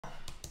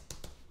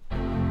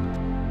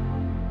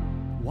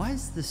Why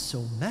is this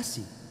so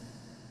messy?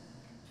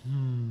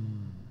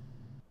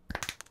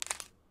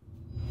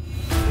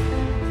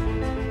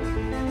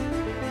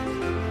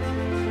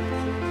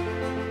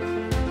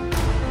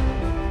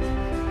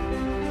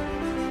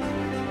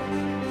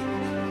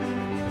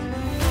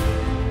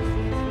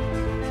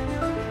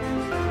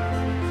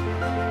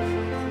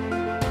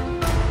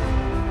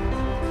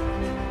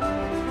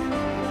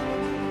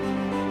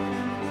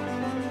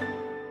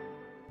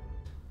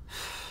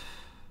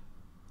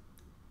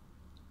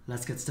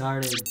 Let's get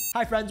started.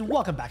 Hi friends,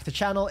 welcome back to the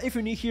channel. If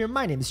you're new here,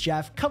 my name is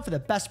Jeff. Come for the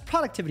best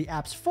productivity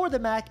apps for the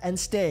Mac and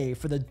stay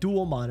for the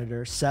dual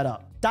monitor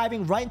setup.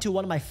 Diving right into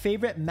one of my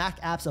favorite Mac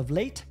apps of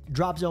late,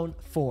 Dropzone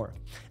 4.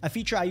 A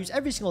feature I use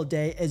every single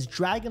day is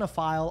dragging a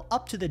file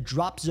up to the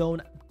Dropzone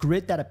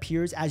grid that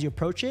appears as you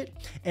approach it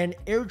and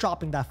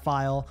airdropping that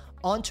file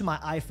onto my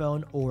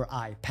iPhone or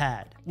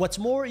iPad. What's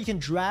more, you can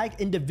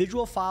drag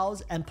individual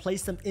files and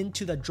place them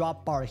into the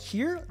drop bar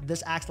here.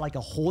 This acts like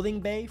a holding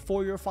bay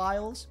for your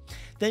files.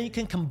 Then you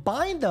can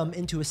combine them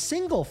into a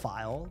single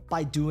file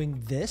by doing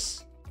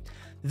this.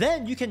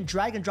 Then you can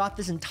drag and drop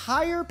this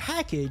entire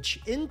package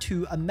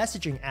into a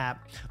messaging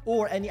app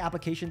or any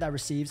application that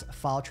receives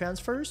file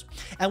transfers.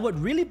 And what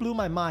really blew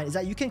my mind is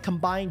that you can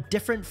combine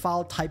different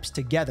file types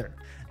together.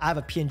 I have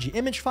a PNG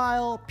image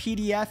file,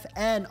 PDF,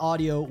 and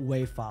audio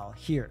WAV file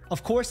here.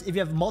 Of course, if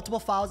you have multiple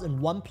files in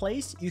one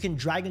place, you can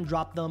drag and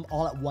drop them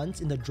all at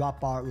once in the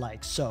drop bar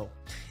like so.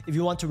 If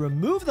you want to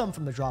remove them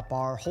from the drop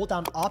bar, hold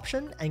down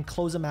Option and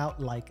close them out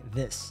like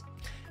this.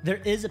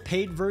 There is a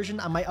paid version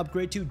I might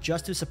upgrade to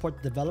just to support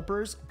the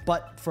developers,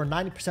 but for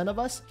 90% of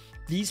us,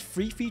 these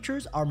free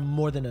features are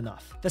more than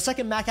enough. The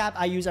second Mac app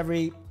I use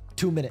every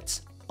 2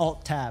 minutes.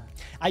 AltTab.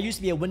 I used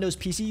to be a Windows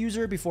PC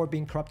user before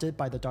being corrupted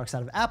by the dark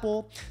side of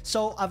Apple,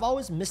 so I've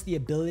always missed the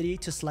ability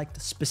to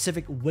select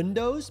specific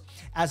windows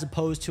as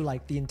opposed to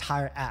like the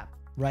entire app,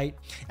 right?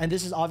 And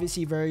this is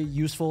obviously very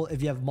useful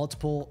if you have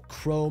multiple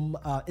Chrome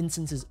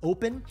instances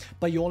open,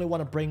 but you only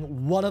want to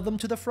bring one of them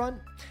to the front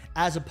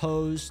as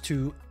opposed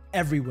to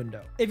every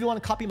window. If you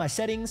want to copy my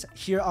settings,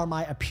 here are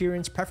my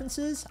appearance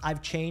preferences.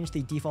 I've changed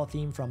the default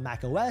theme from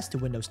macOS to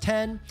Windows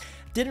 10.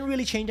 Didn't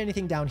really change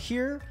anything down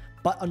here,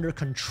 but under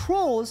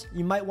controls,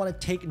 you might want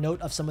to take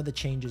note of some of the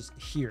changes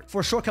here.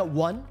 For shortcut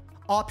 1,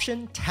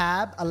 Option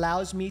Tab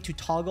allows me to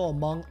toggle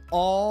among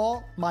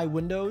all my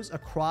windows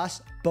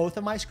across both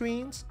of my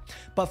screens.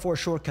 But for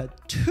shortcut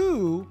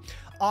 2,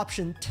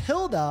 Option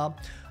Tilde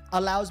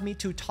allows me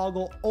to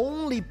toggle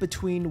only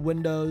between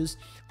windows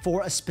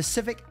for a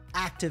specific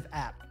active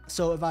app.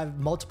 So if I have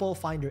multiple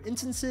Finder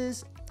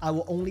instances, I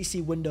will only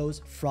see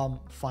windows from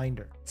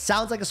Finder.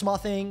 Sounds like a small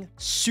thing,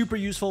 super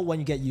useful when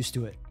you get used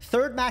to it.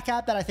 Third Mac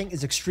app that I think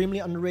is extremely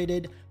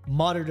underrated,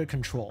 Monitor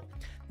Control.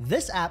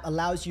 This app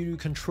allows you to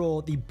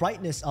control the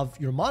brightness of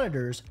your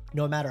monitors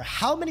no matter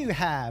how many you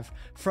have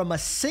from a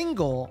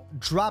single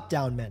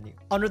drop-down menu.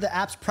 Under the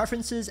app's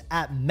preferences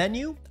app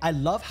menu, I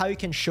love how you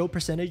can show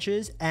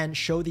percentages and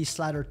show the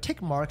slider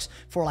tick marks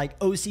for like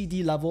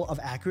OCD level of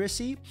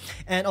accuracy.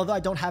 And although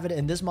I don't have it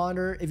in this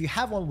monitor, if you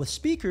have one with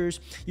speakers,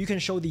 you can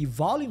show the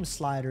volume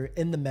slider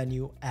in the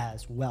menu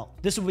as well.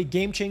 This will be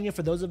game-changing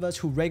for those of us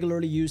who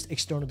regularly use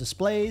external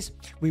displays.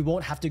 We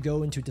won't have to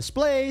go into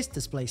displays,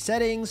 display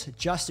settings,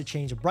 just to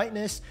change the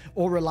brightness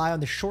or rely on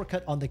the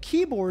shortcut on the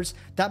keyboards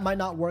that might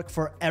not work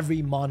for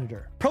every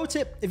monitor. Pro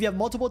tip, if you have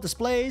multiple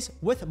displays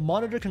with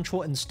Monitor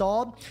Control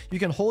installed, you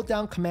can hold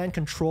down Command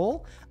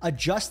Control,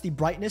 adjust the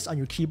brightness on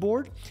your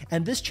keyboard,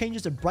 and this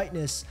changes the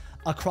brightness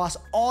across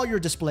all your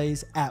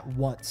displays at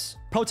once.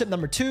 Pro tip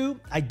number 2,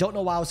 I don't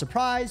know why I was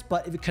surprised,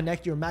 but if you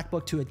connect your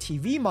MacBook to a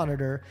TV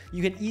monitor,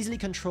 you can easily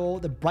control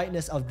the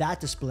brightness of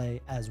that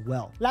display as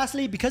well.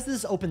 Lastly, because this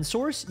is open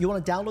source, you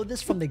want to download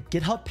this from the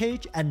GitHub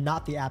page and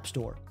not the App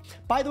Store.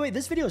 By the way,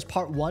 this video is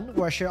part 1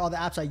 where I share all the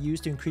apps I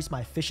use to increase my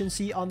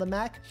efficiency on the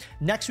Mac.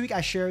 Next week, I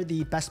share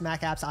the best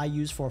Mac apps I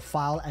use for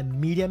file and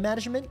media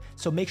management,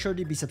 so make sure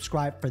to be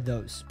subscribed for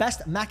those.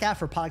 Best Mac app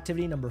for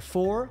productivity number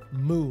 4,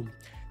 Moom.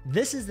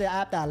 This is the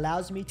app that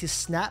allows me to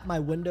snap my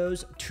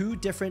windows to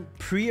different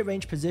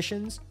pre-arranged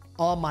positions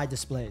on my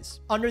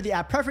displays. Under the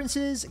app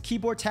preferences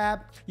keyboard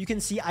tab, you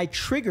can see I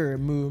trigger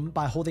Moom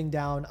by holding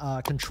down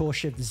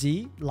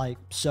Control-Shift-Z like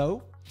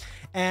so.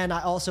 And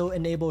I also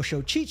enable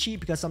show cheat sheet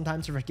because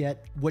sometimes I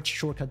forget which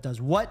shortcut does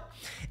what.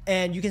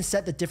 And you can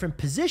set the different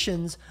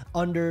positions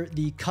under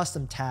the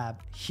custom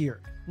tab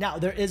here. Now,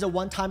 there is a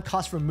one-time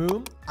cost for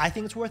Moom. I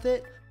think it's worth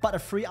it, but a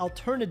free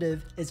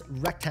alternative is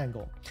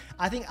Rectangle.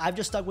 I think I've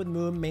just stuck with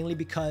Moom mainly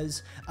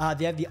because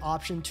they have the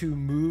option to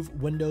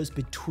move windows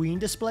between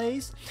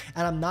displays,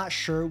 and I'm not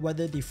sure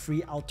whether the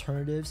free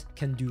alternatives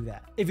can do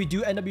that. If you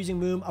do end up using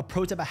Moom, a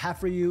pro tip I have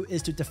for you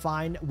is to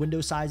define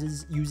window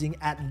sizes using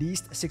at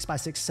least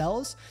 6x6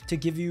 cells to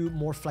give you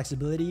more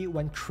flexibility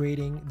when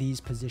creating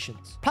these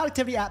positions.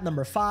 Productivity app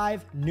number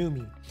 5,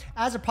 Numi.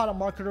 As a product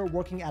marketer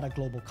working at a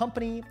global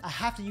company, I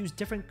have to use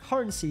different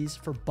currencies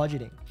for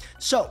budgeting.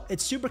 So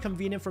it's super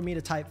convenient for me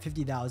to type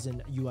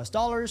 $50,000 US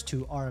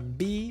to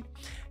RMB,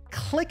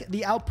 click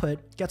the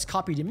output, gets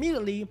copied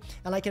immediately,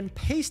 and I can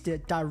paste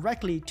it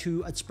directly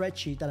to a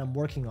spreadsheet that I'm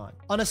working on.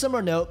 On a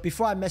similar note,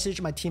 before I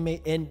message my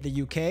teammate in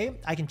the UK,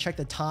 I can check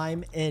the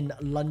time in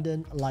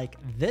London like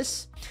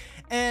this.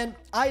 And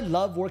I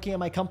love working at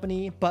my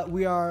company, but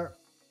we are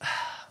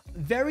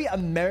very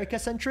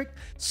America-centric,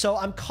 so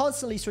I'm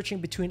constantly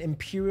switching between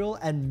imperial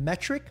and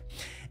metric,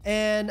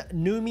 and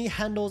Numi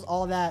handles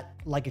all that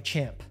like a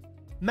champ.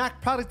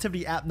 Mac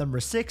productivity app number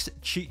 6,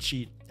 Cheat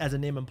Sheet. As the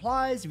name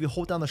implies, if you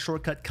hold down the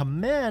shortcut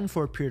Command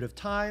for a period of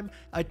time,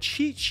 a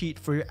cheat sheet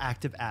for your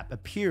active app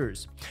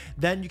appears.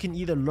 Then you can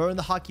either learn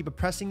the hotkey by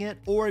pressing it,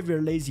 or if you're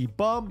a lazy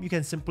bum, you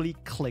can simply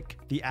click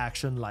the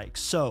action like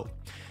so.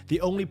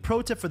 The only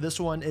pro tip for this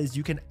one is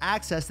you can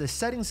access the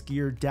settings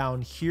gear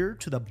down here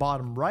to the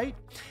bottom right,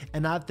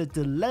 and I have the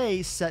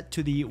delay set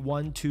to the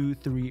 1, 2,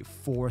 3,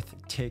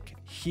 4th tick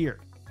here.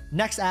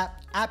 Next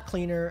app,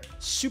 AppCleaner,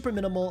 super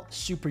minimal,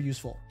 super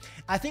useful.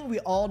 I think we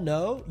all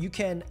know you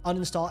can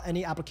uninstall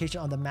any application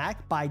on the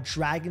Mac by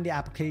dragging the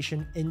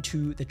application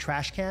into the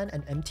trash can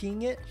and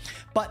emptying it,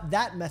 but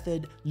that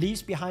method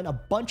leaves behind a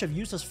bunch of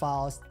useless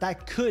files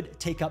that could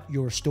take up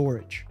your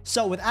storage.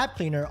 So with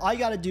AppCleaner, all you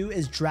gotta do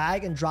is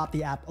drag and drop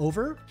the app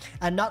over,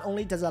 and not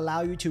only does it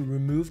allow you to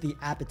remove the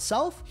app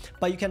itself,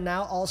 but you can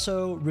now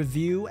also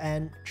review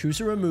and choose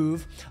to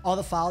remove all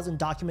the files and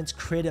documents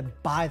created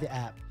by the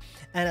app.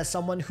 And as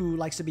someone who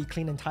likes to be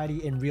clean and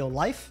tidy in real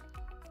life,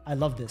 I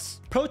love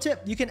this. Pro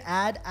tip, you can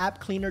add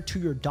AppCleaner to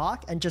your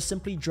dock and just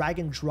simply drag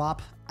and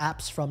drop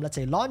apps from, let's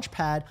say,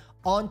 Launchpad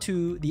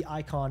onto the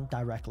icon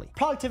directly.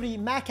 Productivity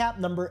Mac app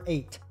number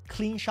 8,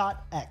 Cheatshot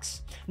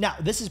X. Now,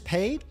 this is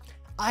paid.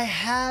 I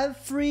have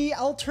free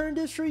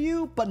alternatives for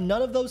you, but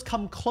none of those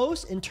come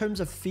close in terms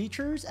of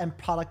features and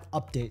product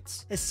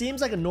updates. It seems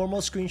like a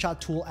normal screenshot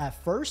tool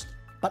at first,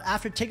 but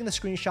after taking the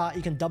screenshot,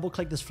 you can double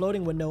click this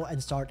floating window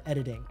and start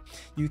editing.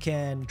 You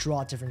can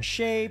draw different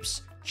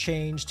shapes,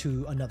 change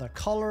to another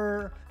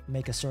color,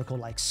 make a circle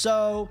like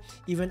so,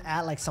 even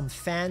add like some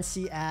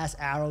fancy ass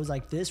arrows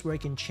like this where you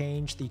can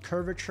change the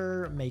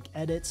curvature, make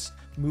edits,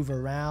 move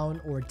around,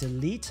 or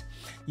delete.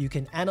 You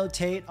can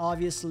annotate,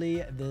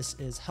 obviously, this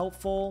is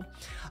helpful.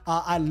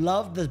 I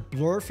love the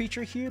blur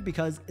feature here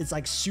because it's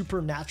like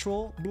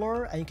supernatural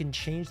blur, and you can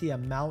change the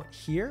amount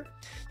here.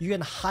 You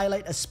can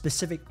highlight a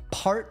specific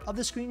part of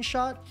the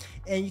screenshot,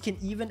 and you can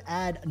even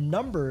add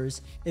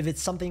numbers if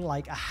it's something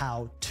like a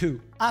how-to.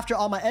 After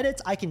all my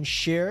edits, I can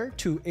share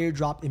to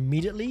airdrop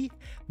immediately,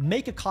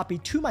 make a copy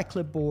to my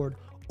clipboard,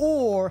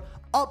 or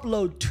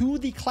upload to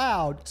the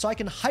cloud so I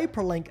can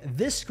hyperlink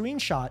this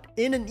screenshot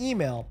in an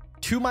email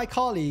to my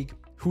colleague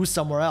who's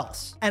somewhere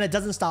else. And it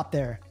doesn't stop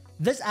there.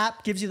 This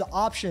app gives you the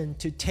option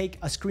to take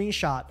a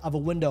screenshot of a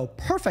window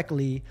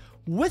perfectly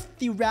with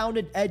the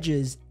rounded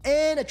edges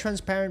and a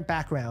transparent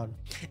background.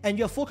 And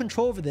you have full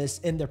control over this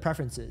in their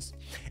preferences.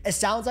 It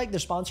sounds like they're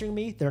sponsoring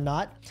me. They're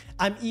not.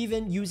 I'm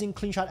even using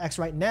Cheatshot X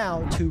right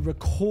now to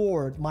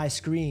record my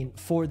screen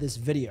for this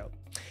video.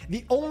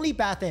 The only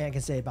bad thing I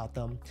can say about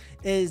them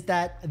is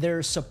that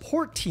their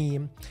support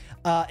team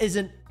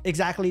isn't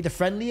exactly the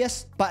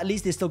friendliest, but at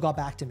least they still got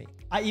back to me.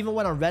 I even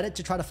went on Reddit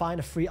to try to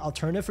find a free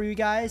alternative for you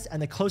guys, and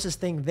the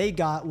closest thing they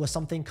got was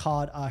something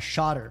called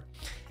shoutout.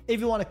 If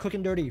you want a quick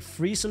and dirty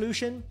free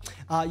solution,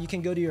 you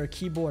can go to your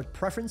keyboard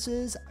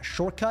preferences,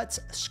 shortcuts,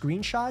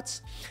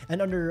 screenshots,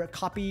 and under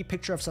copy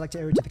picture of selected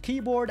area to the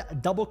keyboard,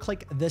 double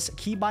click this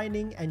key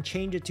binding and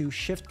change it to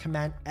Shift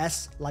Command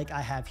S like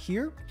I have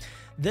here.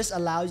 This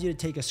allows you to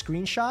take a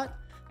screenshot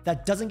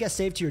that doesn't get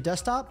saved to your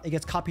desktop. It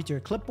gets copied to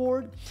your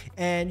clipboard,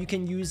 and you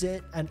can use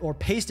it or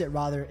paste it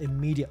rather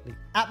immediately.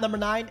 App number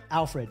 9,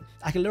 Alfred.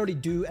 I can literally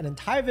do an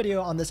entire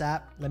video on this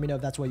app. Let me know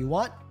if that's what you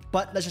want,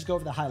 but let's just go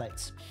over the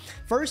highlights.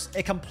 First,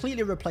 it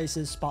completely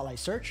replaces Spotlight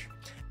Search.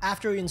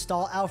 After you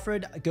install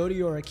Alfred, go to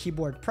your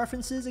keyboard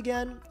preferences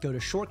again, go to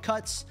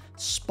shortcuts,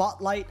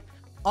 Spotlight,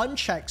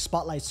 uncheck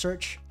Spotlight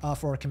Search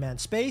for a command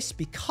space,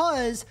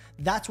 because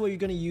that's what you're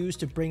going to use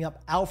to bring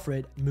up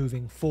Alfred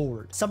moving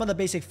forward. Some of the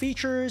basic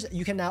features,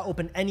 you can now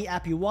open any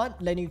app you want,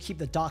 letting you keep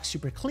the dock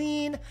super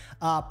clean.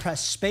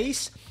 Press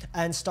space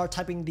and start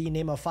typing the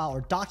name of file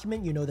or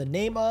document you know the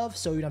name of,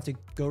 so you don't have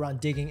to go around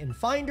digging in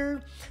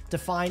Finder.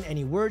 Define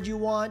any word you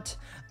want.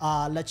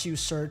 Lets you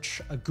search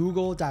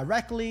Google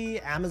directly,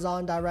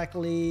 Amazon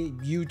directly,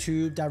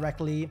 YouTube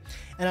directly,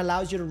 and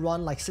allows you to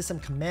run like system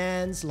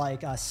commands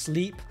like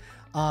sleep,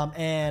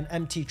 and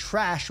empty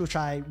trash, which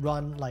I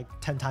run like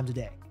 10 times a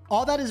day.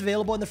 All that is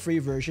available in the free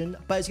version,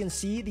 but as you can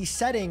see, the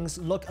settings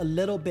look a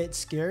little bit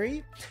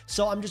scary.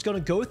 So I'm just going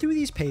to go through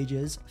these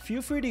pages.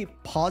 Feel free to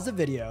pause the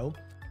video,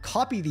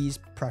 copy these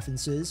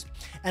preferences,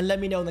 and let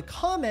me know in the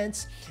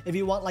comments if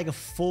you want like a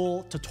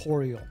full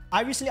tutorial.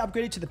 I recently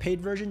upgraded to the paid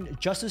version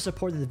just to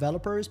support the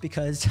developers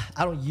because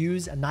I don't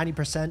use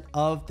 90%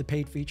 of the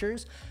paid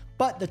features.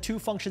 But the two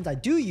functions I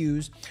do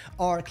use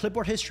are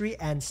clipboard history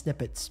and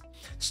snippets.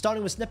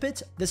 Starting with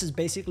snippets, this is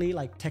basically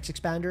like text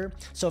expander.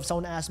 So if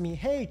someone asks me,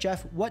 hey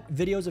Jeff, what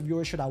videos of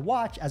yours should I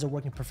watch as a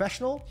working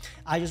professional?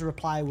 I just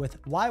reply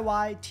with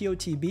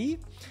YYTOTB,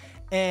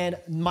 and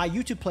my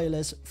YouTube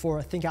playlist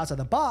for Think Outside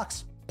the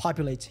Box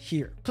populates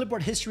here.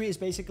 Clipboard history is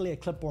basically a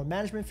clipboard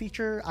management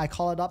feature. I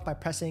call it up by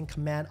pressing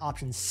Command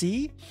Option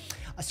C.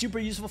 Super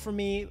useful for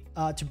me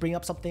to bring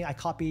up something I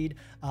copied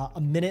a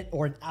minute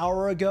or an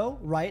hour ago,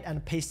 right?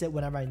 And paste it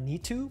whenever I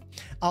need to.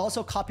 I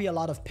also copy a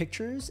lot of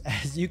pictures,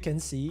 as you can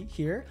see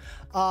here,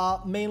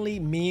 mainly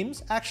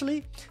memes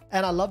actually.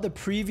 And I love the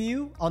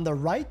preview on the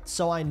right,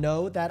 so I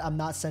know that I'm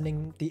not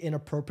sending the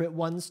inappropriate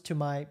ones to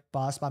my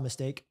boss by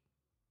mistake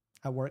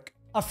at work.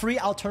 A free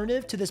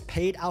alternative to this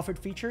paid Alfred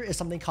feature is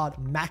something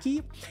called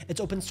Maccy.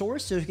 It's open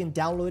source, so you can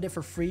download it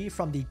for free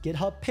from the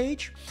GitHub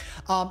page.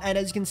 And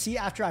as you can see,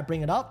 after I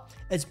bring it up,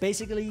 it's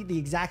basically the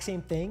exact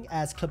same thing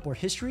as clipboard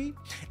history.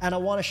 And I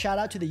want to shout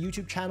out to the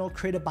YouTube channel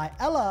created by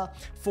Ella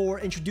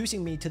for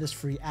introducing me to this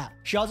free app.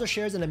 She also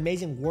shares an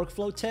amazing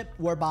workflow tip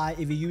whereby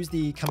if you use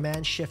the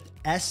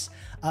Command-Shift-S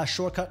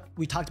shortcut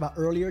we talked about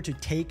earlier to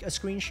take a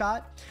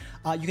screenshot,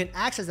 you can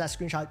access that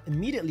screenshot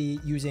immediately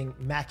using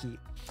Maccy.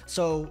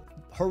 So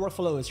her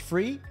workflow is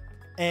free,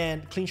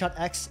 and Cheatsheet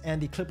X and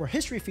the Clipboard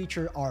History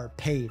feature are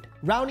paid.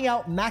 Rounding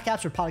out Mac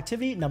apps for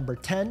productivity, number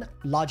 10,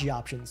 Logi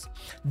Options.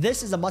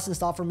 This is a must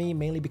install for me,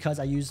 mainly because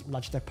I use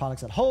Logitech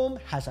products at home,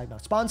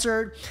 #not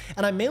sponsored,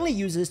 and I mainly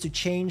use this to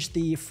change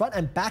the front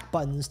and back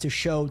buttons to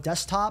show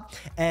desktop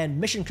and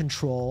mission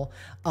control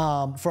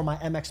for my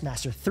MX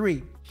Master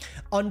 3.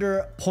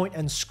 Under point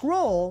and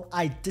scroll,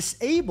 I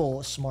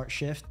disable Smart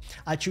Shift,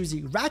 I choose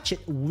the ratchet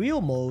wheel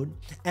mode,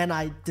 and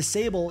I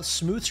disable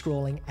smooth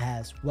scrolling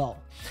as well.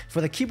 For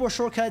the keyboard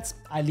shortcuts,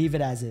 I leave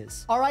it as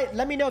is. All right,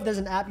 let me know if there's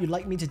an app you'd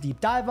like me to deep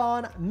dive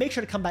on. Make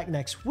sure to come back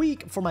next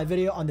week for my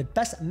video on the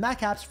best Mac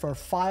apps for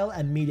file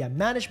and media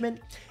management.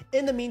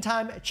 In the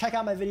meantime, check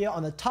out my video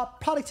on the top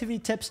productivity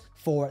tips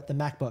for the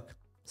MacBook.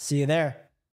 See you there.